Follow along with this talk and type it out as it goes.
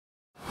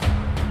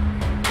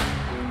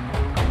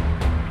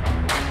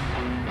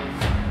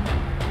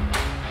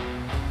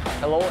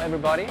Hello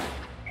everybody,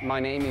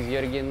 my name is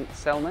Jørgen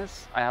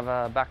Selnes. I have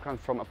a background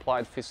from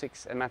applied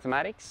physics and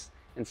mathematics,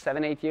 and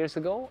 7-8 years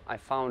ago I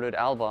founded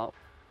Alva.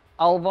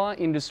 Alva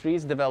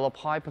Industries develop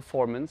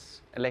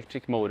high-performance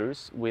electric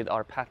motors with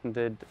our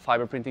patented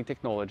fiber printing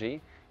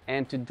technology,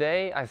 and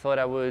today I thought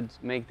I would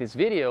make this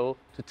video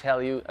to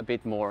tell you a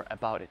bit more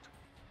about it.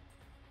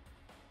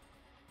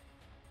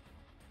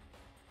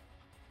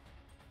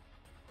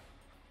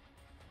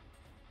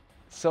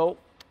 So,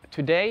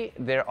 today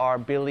there are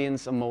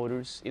billions of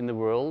motors in the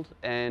world,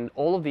 and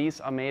all of these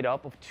are made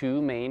up of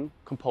two main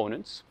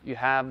components. You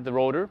have the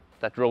rotor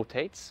that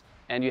rotates,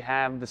 and you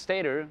have the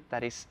stator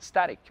that is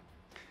static.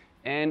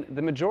 And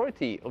the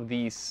majority of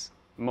these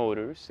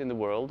motors in the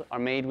world are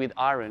made with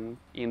iron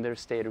in their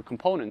stator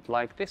component,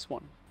 like this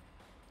one.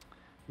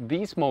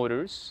 These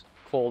motors,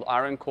 called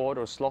iron core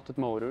or slotted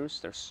motors,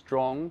 they're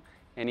strong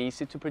and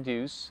easy to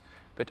produce,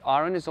 but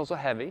iron is also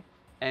heavy,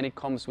 and it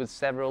comes with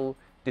several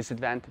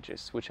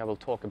disadvantages, which I will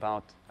talk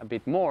about a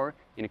bit more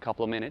in a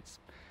couple of minutes.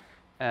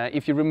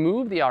 If you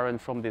remove the iron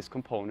from this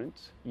component,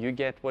 you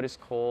get what is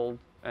called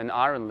an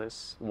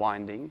ironless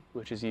winding,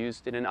 which is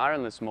used in an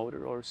ironless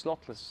motor or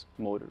slotless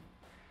motor.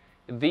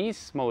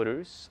 These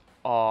motors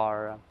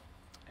are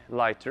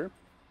lighter,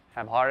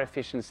 have higher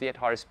efficiency at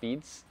higher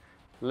speeds,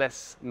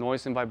 less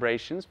noise and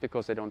vibrations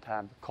because they don't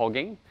have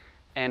cogging,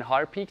 and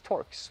higher peak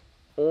torques,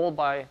 all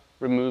by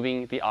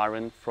removing the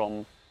iron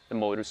from the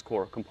motor's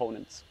core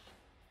components.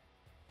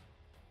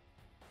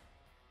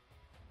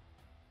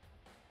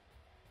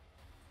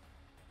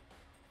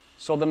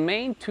 So the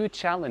main two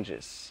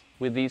challenges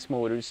with these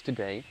motors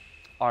today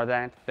are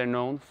that they're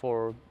known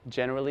for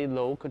generally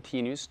low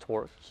continuous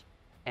torque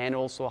and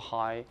also a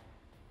high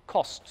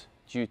cost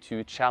due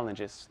to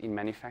challenges in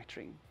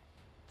manufacturing.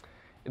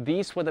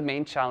 These were the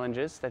main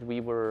challenges that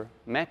we were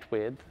met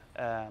with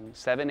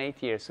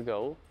 7-8 years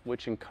ago,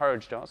 which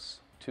encouraged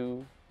us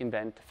to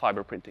invent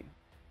fiber printing.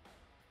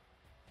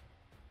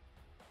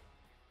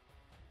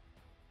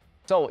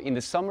 So in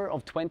the summer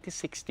of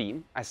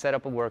 2016, I set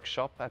up a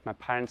workshop at my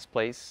parents'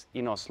 place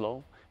in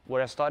Oslo,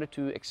 where I started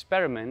to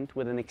experiment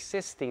with an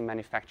existing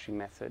manufacturing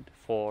method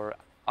for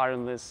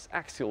ironless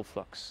axial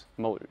flux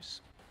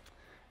motors.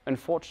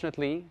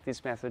 Unfortunately,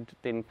 this method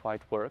didn't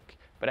quite work,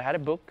 but I had a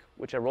book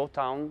which I wrote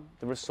down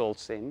the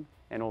results in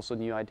and also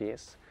new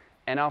ideas.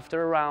 And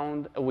after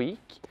around a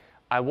week,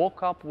 I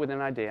woke up with an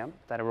idea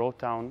that I wrote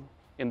down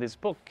in this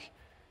book,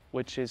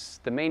 which is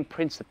the main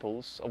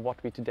principles of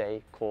what we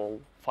today call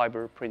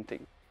fiber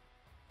printing.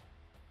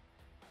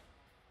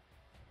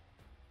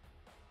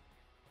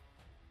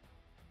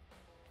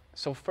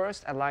 So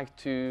first, I'd like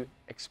to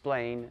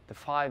explain the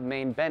 5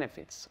 main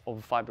benefits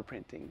of fiber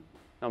printing.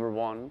 Number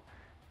 1,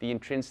 the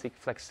intrinsic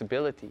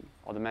flexibility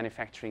of the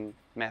manufacturing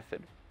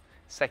method.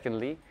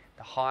 Secondly,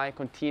 the high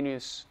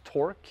continuous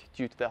torque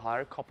due to the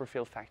higher copper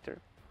fill factor.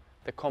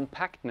 The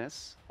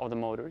compactness of the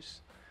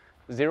motors.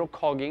 Zero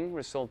cogging,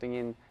 resulting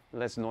in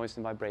less noise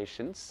and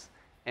vibrations,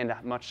 and a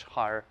much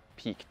higher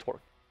peak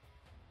torque.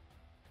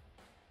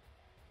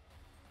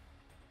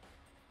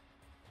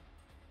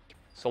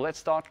 So let's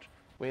start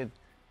with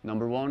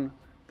number 1,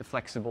 the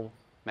flexible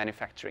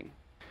manufacturing.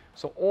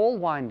 So all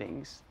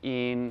windings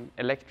in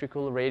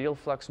electrical radial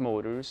flux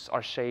motors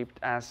are shaped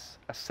as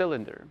a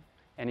cylinder,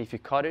 and if you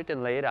cut it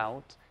and lay it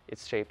out,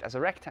 it's shaped as a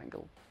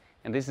rectangle.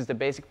 And this is the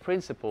basic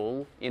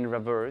principle in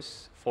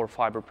reverse for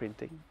fiber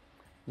printing.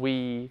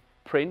 We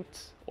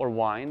print or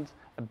wind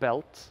a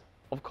belt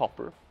of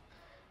copper,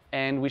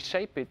 and we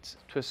shape it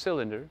to a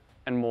cylinder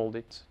and mold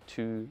it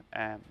to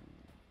a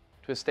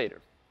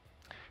stator.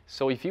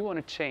 So if you want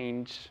to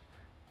change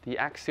the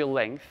axial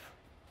length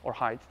or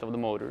height of the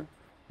motor,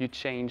 you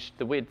change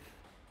the width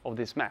of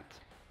this mat.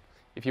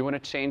 If you want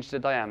to change the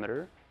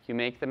diameter, you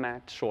make the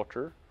mat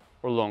shorter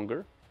or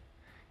longer.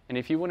 And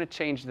if you want to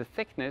change the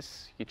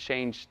thickness, you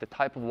change the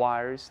type of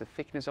wires, the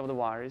thickness of the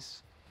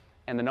wires,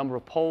 and the number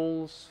of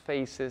poles,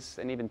 faces,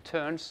 and even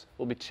turns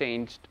will be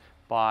changed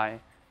by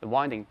the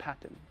winding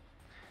pattern.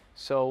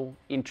 So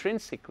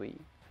intrinsically,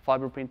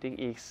 fiber printing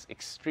is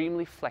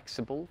extremely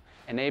flexible,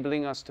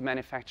 enabling us to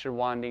manufacture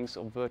windings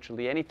of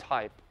virtually any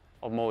type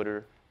of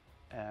motor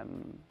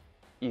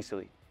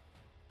easily.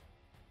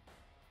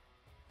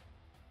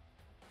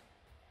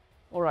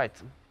 All right.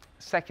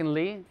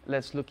 Secondly,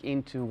 let's look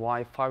into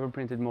why fiber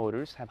printed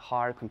motors have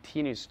higher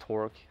continuous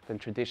torque than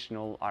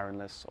traditional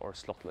ironless or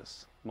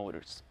slotless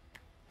motors.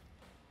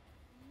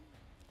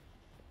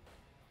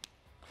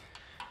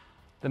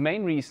 The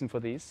main reason for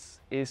this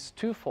is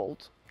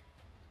twofold.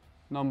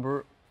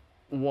 Number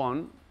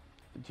 1,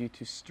 due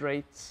to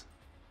straight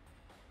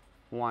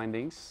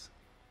windings,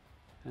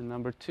 and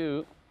number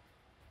 2,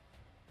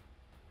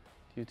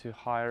 due to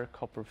higher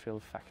copper fill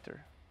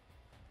factor.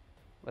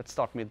 Let's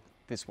start with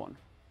this one.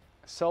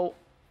 So,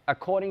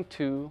 according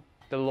to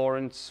the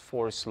Lorentz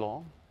force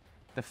law,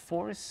 the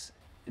force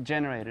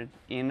generated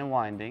in a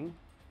winding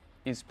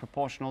is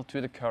proportional to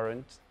the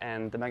current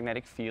and the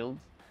magnetic field,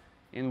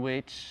 in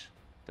which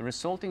the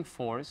resulting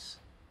force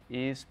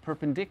is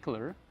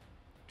perpendicular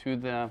to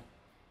the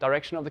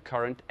direction of the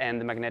current and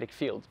the magnetic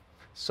field.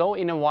 So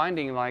in a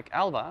winding like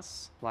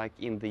Alva's, like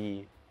in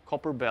the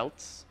copper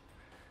belts,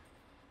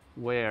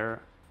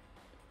 where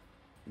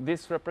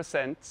this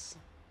represents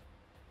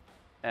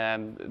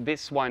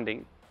this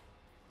winding,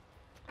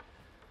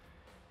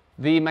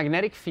 the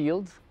magnetic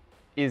field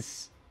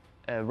is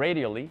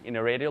radially in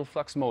a radial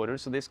flux motor,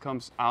 so this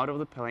comes out of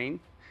the plane.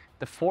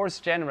 The force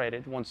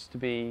generated wants to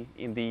be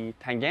in the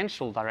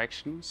tangential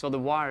direction, so the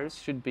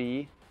wires should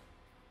be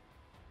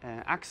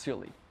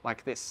axially,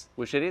 like this,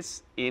 which it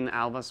is in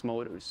Alva's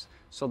motors.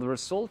 So the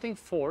resulting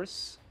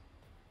force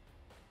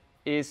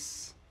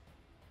is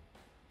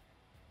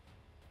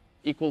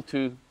equal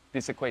to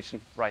this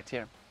equation right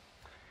here.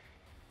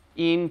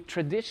 In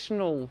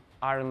traditional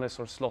ironless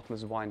or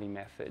slotless winding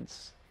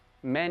methods,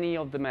 many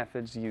of the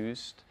methods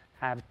used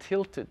have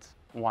tilted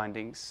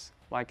windings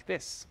like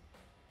this.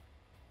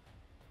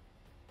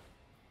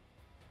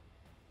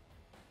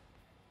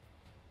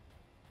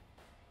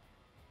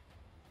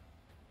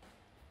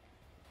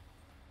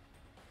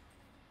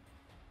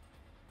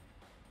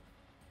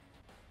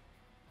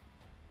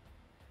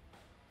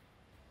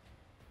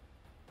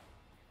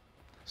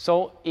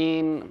 So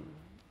in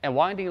a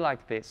winding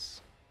like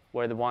this,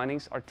 where the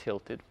windings are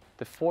tilted,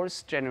 the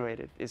force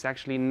generated is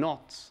actually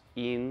not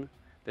in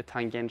the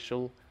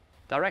tangential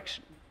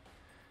direction.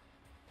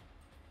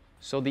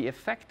 So the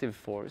effective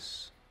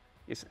force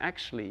is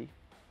actually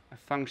a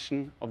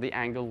function of the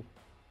angle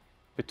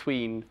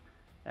between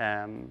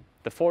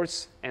the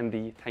force and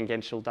the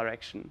tangential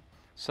direction.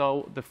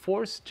 So the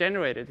force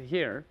generated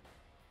here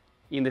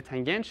in the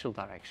tangential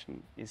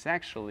direction is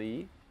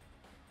actually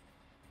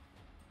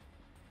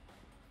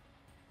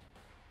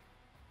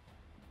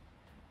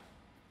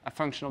a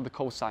function of the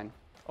cosine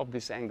of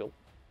this angle.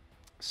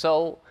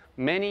 So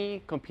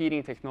many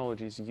competing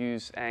technologies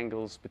use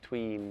angles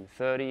between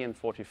 30 and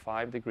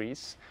 45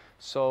 degrees.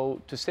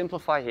 So to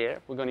simplify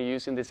here, we're going to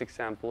use in this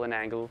example an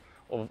angle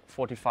of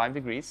 45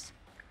 degrees,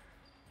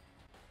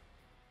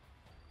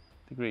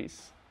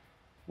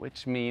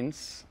 which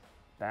means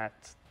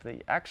that the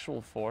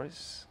actual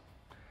force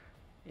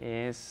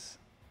is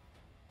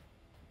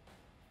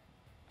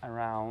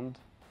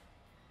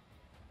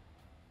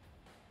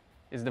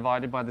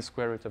divided by the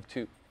square root of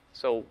 2.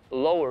 So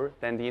lower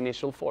than the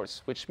initial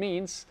force, which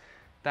means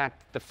that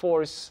the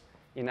force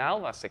in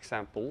Alva's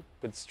example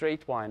with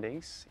straight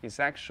windings is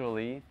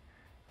actually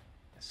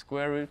a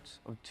square root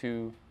of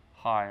 2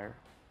 higher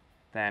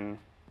than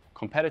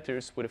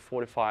competitors with a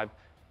 45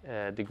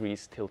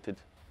 degrees tilted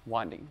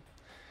winding.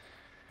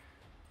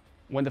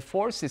 When the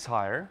force is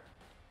higher,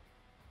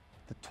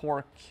 the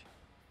torque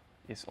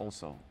is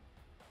also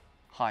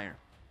higher.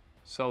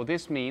 So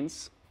this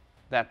means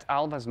that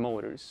Alva's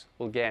motors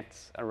will get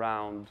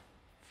around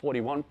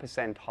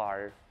 41%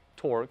 higher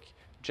torque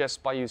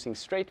just by using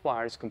straight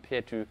wires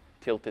compared to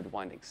tilted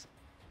windings.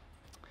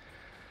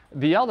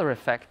 The other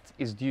effect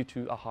is due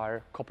to a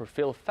higher copper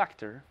fill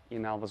factor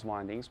in Alva's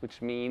windings,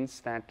 which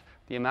means that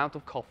the amount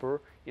of copper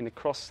in the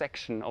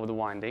cross-section of the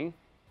winding,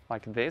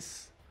 like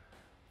this,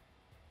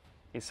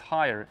 is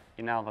higher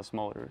in Alva's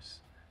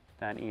motors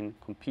than in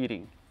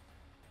competing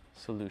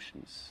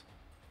solutions.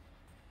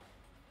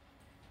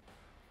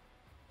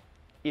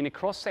 In a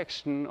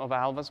cross-section of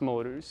Alva's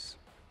motors,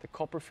 the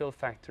copper fill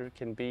factor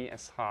can be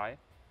as high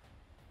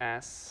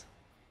as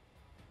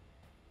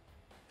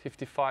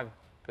 55%,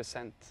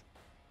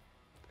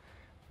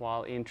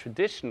 while in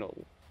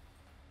traditional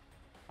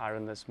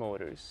ironless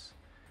motors,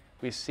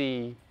 we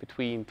see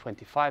between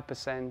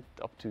 25%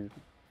 up to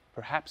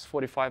perhaps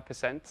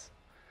 45%,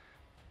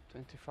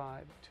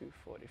 25 to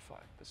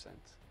 45%.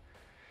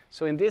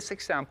 So in this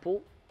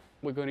example,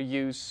 we're going to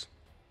use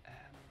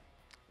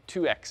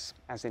 2x,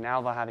 as in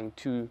Alva having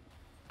two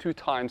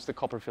times the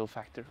copper fill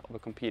factor of a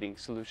competing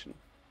solution.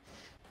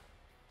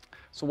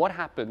 So what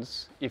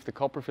happens if the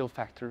copper fill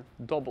factor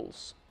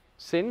doubles?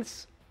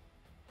 Since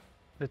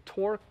the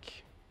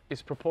torque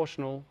is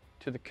proportional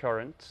to the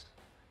current,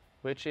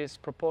 which is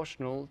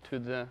proportional to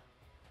the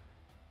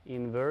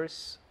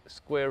inverse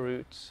square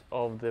root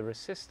of the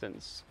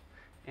resistance,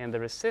 and the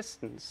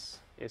resistance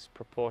is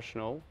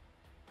proportional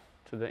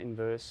to the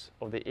inverse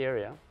of the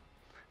area,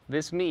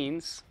 this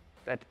means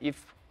that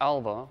if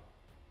Alva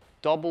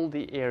double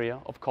the area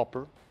of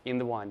copper in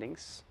the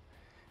windings,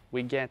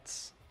 we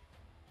get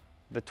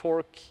the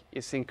torque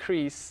is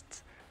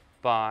increased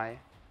by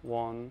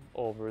 1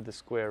 over the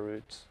square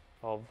root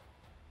of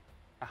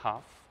a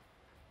half,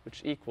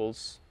 which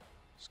equals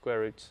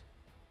square root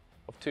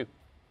of 2.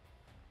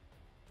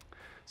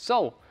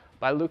 So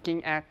by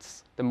looking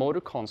at the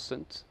motor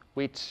constant,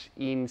 which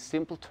in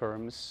simple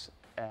terms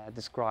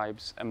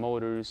describes a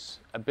motor's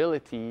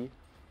ability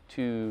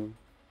to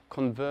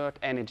convert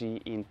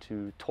energy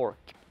into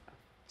torque.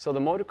 So the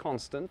motor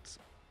constant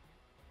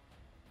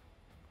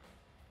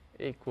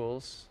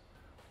equals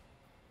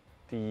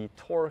the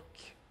torque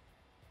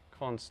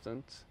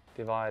constant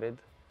divided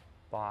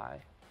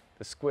by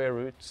the square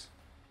root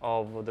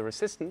of the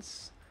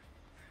resistance,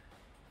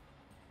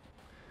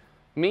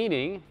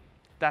 meaning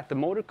that the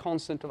motor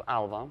constant of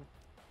Alva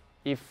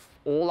If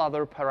all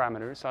other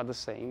parameters are the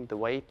same, the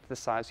weight, the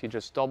size, you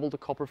just double the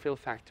copper fill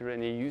factor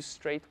and you use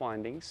straight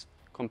windings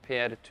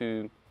compared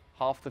to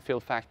half the fill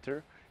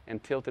factor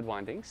and tilted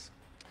windings,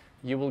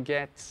 you will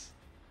get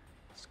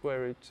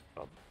square root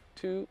of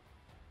 2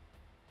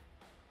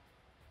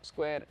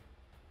 squared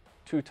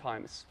 2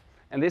 times.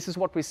 And this is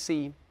what we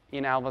see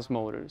in Alva's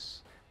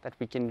motors, that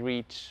we can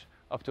reach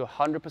up to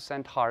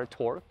 100% higher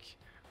torque,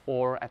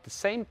 or at the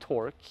same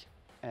torque,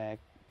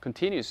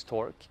 continuous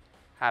torque,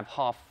 have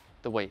half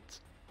the weight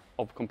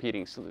of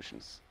competing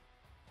solutions.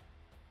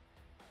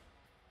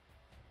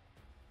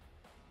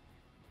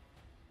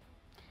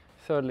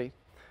 Thirdly,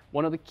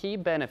 one of the key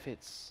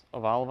benefits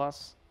of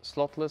Alva's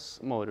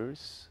slotless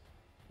motors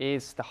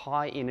is the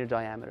high inner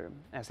diameter,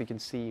 as you can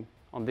see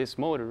on this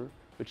motor,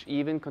 which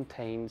even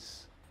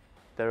contains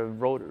the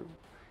rotor.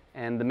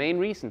 And the main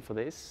reason for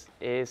this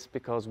is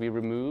because we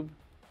remove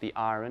the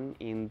iron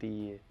in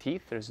the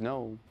teeth, there's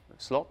no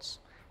slots,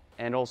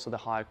 and also the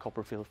high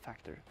copper fill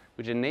factor,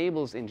 which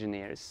enables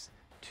engineers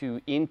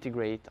to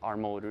integrate our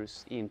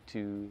motors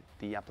into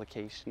the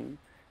application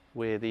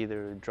with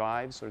either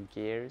drives or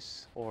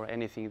gears or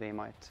anything they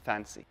might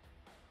fancy.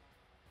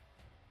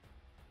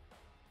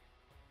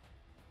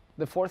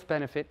 The fourth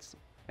benefit,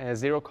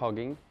 zero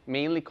cogging,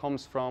 mainly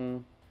comes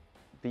from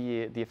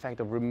the effect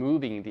of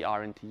removing the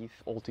iron teeth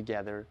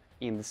altogether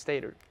in the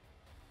stator.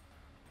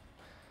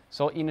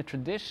 So in a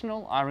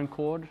traditional iron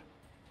core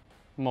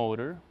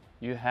motor,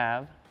 you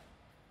have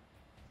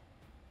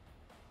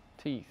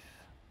teeth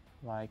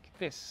like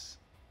this.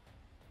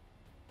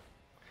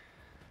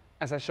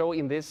 As I show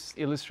in this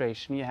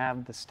illustration, you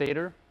have the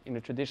stator in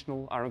a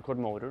traditional iron core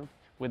motor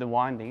with the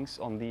windings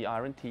on the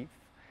iron teeth,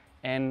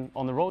 and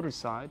on the rotor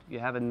side you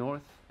have a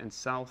north and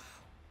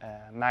south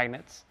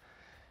magnets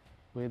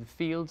with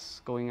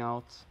fields going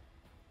out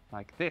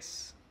like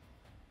this.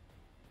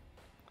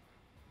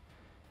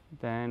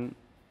 Then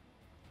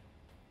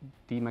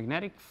the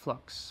magnetic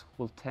flux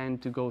will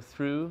tend to go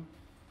through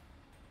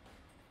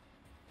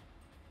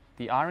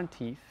the iron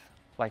teeth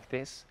like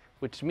this,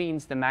 which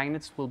means the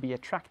magnets will be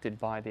attracted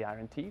by the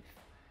iron teeth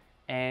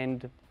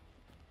and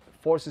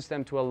forces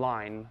them to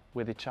align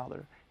with each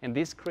other. And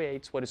this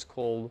creates what is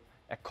called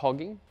a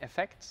cogging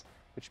effect,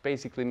 which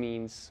basically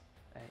means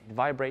it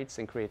vibrates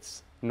and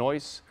creates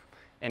noise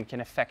and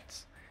can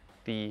affect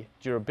the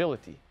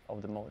durability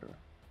of the motor.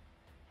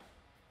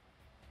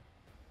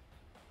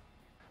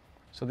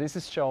 So this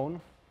is shown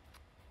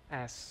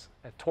as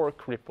a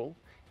torque ripple,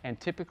 and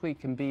typically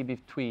can be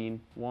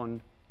between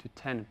 1 to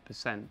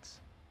 10%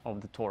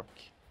 of the torque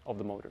of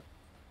the motor.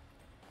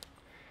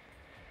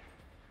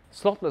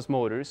 Slotless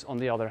motors, on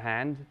the other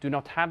hand, do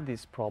not have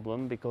this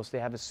problem because they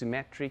have a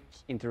symmetric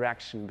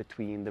interaction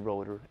between the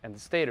rotor and the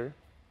stator,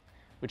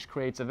 which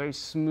creates a very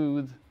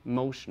smooth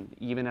motion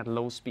even at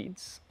low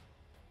speeds.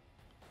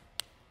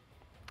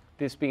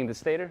 This being the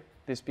stator,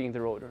 this being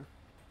the rotor.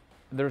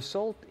 The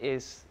result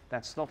is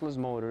that slotless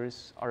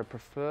motors are a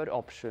preferred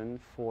option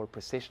for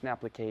precision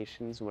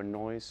applications where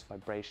noise,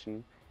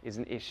 vibration is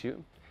an issue,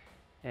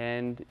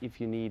 and if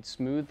you need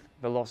smooth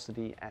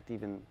velocity at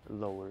even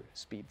lower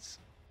speeds.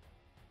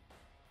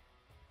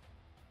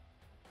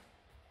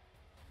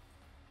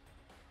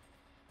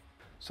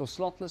 So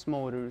slotless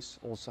motors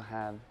also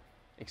have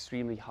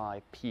extremely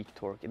high peak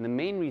torque, and the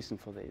main reason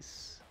for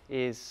this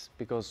is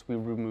because we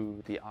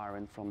remove the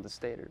iron from the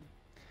stator.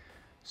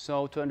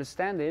 So to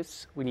understand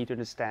this, we need to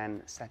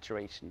understand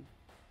saturation.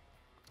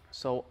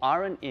 So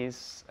iron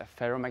is a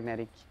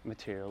ferromagnetic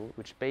material,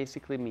 which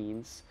basically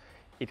means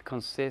it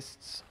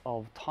consists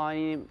of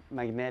tiny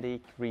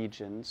magnetic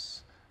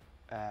regions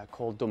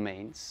called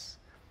domains,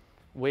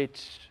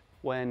 which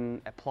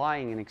when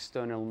applying an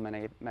external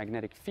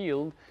magnetic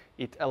field,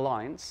 it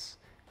aligns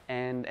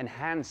and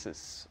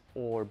enhances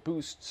or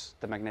boosts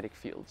the magnetic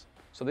field.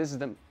 So this is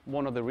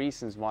one of the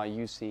reasons why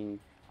using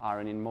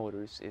iron in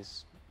motors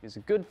is a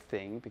good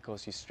thing,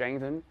 because you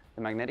strengthen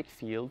the magnetic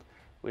field,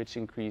 which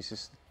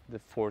increases the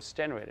force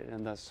generated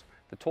and thus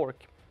the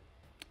torque.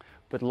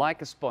 But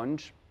like a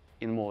sponge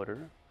in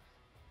motor,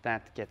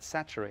 that gets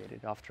saturated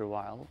after a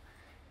while,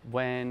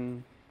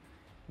 when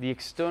the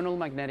external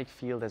magnetic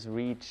field has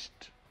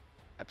reached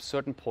a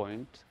certain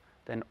point,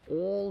 then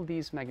all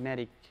these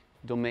magnetic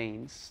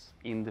domains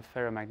in the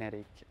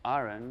ferromagnetic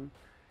iron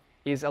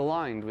is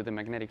aligned with the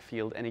magnetic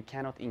field, and it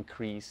cannot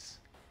increase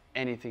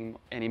anything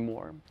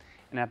anymore.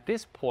 And at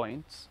this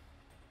point,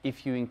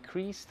 if you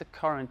increase the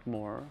current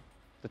more,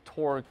 the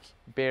torque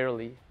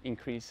barely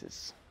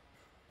increases,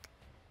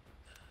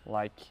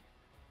 like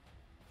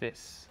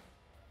this.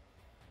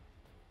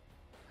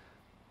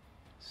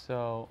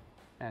 So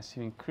as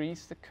you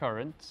increase the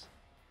current,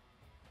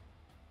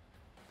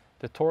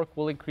 the torque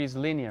will increase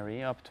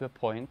linearly up to a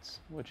point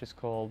which is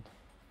called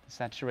the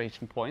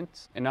saturation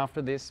point, and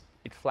after this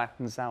it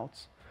flattens out.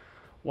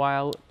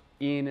 While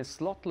in a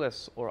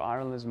slotless or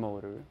ironless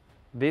motor,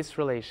 this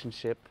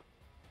relationship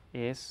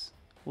is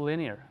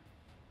linear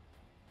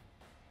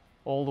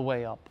all the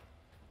way up.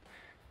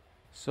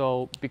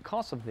 So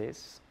because of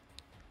this,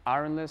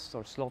 ironless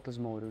or slotless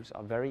motors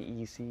are very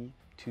easy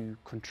to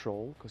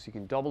control because you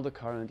can double the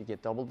current, you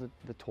get double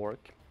the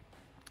torque,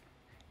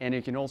 and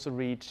you can also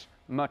reach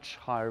much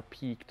higher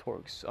peak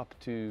torques, up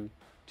to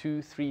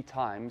 2-3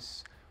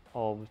 times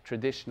of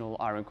traditional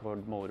iron core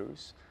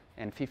motors,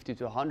 and 50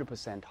 to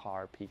 100%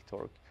 higher peak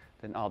torque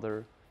than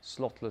other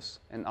slotless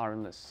and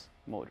ironless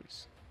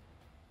motors.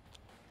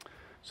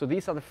 So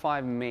these are the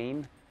 5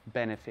 main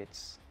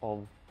benefits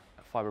of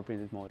fiber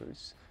printed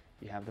motors.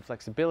 You have the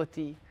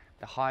flexibility,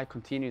 the high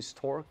continuous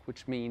torque,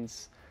 which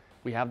means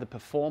we have the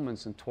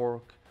performance and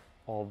torque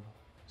of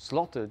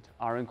slotted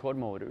iron core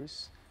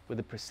motors with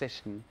the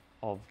precision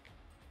of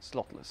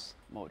slotless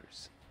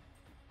motors.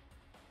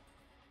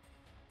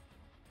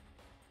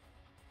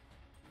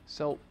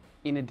 So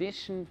in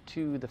addition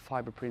to the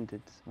fiber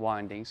printed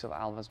windings of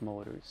Alva's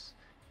motors,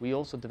 we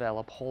also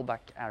develop Halbach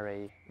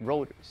array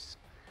rotors.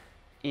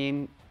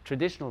 In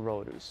traditional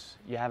rotors,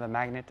 you have a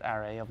magnet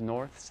array of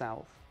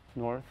north-south,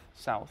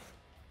 north-south,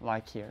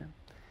 like here.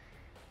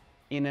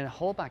 In a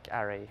Halbach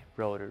array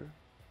rotor,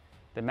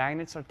 the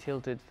magnets are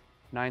tilted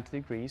 90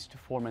 degrees to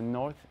form a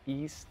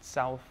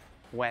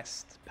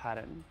northeast-southwest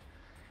pattern,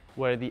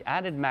 where the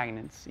added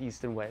magnets,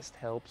 east and west,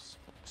 helps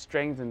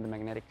strengthen the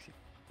magnetic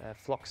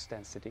flux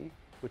density,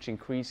 which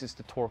increases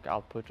the torque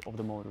output of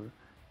the motor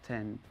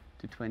 10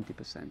 to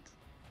 20%.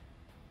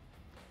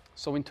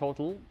 So in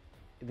total,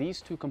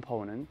 these 2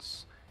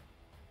 components,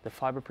 the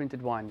fiber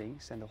printed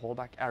windings and the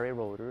Halbach array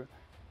rotor,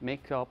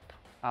 make up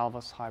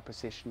Alva's high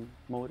precision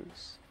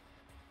motors.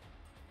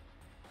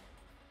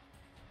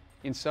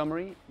 In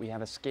summary, we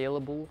have a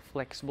scalable,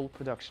 flexible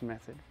production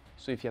method.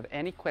 So if you have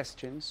any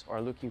questions or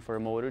are looking for a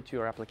motor to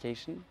your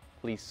application,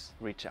 please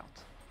reach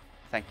out.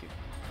 Thank you.